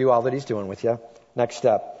thankfully review all that he's doing with you. Next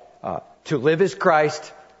step. To live is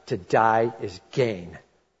Christ, to die is gain.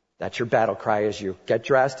 That's your battle cry as you get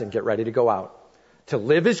dressed and get ready to go out. To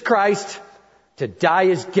live is Christ, to die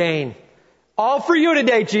is gain. All for you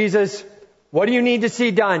today, Jesus. What do you need to see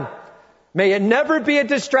done? May it never be a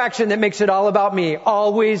distraction that makes it all about me.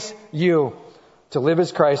 Always you. To live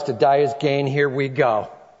as Christ, to die as gain. Here we go.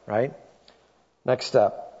 Right? Next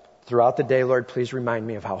step. Throughout the day, Lord, please remind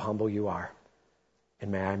me of how humble you are.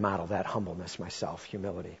 And may I model that humbleness myself,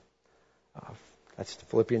 humility. That's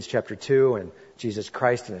Philippians chapter 2, and Jesus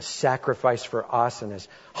Christ and his sacrifice for us and his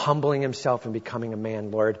humbling himself and becoming a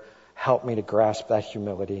man. Lord, help me to grasp that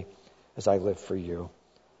humility as I live for you.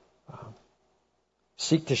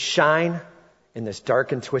 Seek to shine in this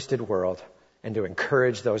dark and twisted world and to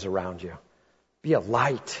encourage those around you. Be a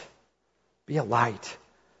light. Be a light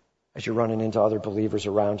as you're running into other believers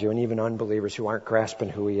around you and even unbelievers who aren't grasping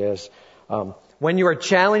who he is. When you are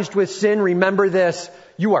challenged with sin, remember this.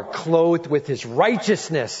 You are clothed with his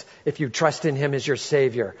righteousness if you trust in him as your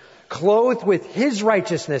Savior. Clothed with his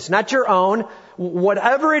righteousness, not your own.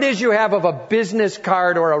 Whatever it is you have of a business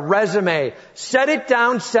card or a resume, set it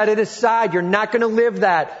down, set it aside. You're not going to live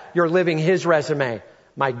that. You're living his resume.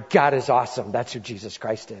 My God is awesome. That's who Jesus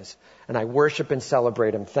Christ is. And I worship and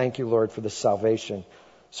celebrate him. Thank you, Lord, for the salvation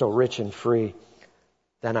so rich and free.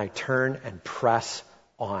 Then I turn and press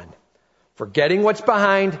on. Forgetting what's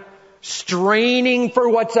behind, straining for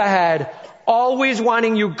what's ahead, always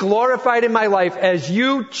wanting you glorified in my life as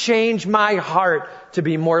you change my heart to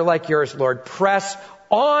be more like yours, Lord. Press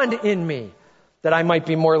on in me that I might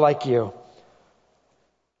be more like you.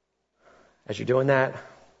 As you're doing that,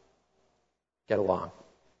 get along.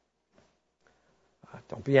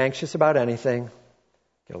 Don't be anxious about anything.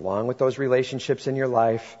 Get along with those relationships in your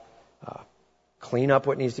life. Clean up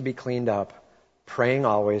what needs to be cleaned up. Praying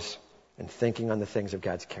always. And thinking on the things of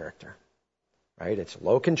God's character. Right? It's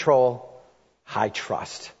low control, high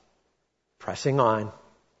trust. Pressing on,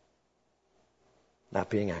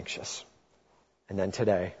 not being anxious. And then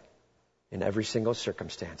today, in every single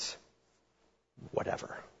circumstance,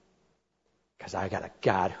 whatever. Because I got a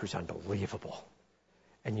God who's unbelievable.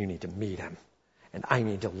 And you need to meet him. And I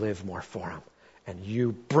need to live more for him. And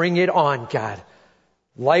you bring it on, God.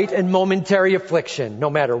 Light and momentary affliction,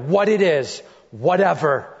 no matter what it is,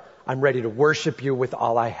 whatever. I'm ready to worship you with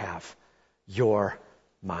all I have. You're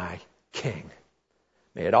my King.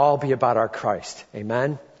 May it all be about our Christ.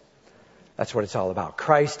 Amen? That's what it's all about.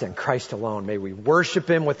 Christ and Christ alone. May we worship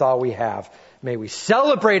him with all we have. May we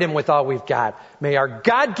celebrate him with all we've got. May our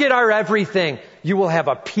God get our everything. You will have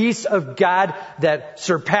a peace of God that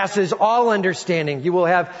surpasses all understanding. You will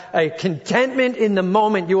have a contentment in the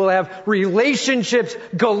moment. You will have relationships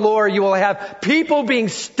galore. You will have people being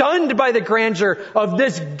stunned by the grandeur of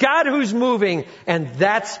this God who's moving. And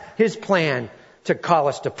that's his plan, to call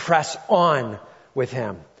us to press on with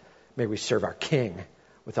him. May we serve our King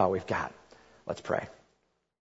with all we've got. Let's pray.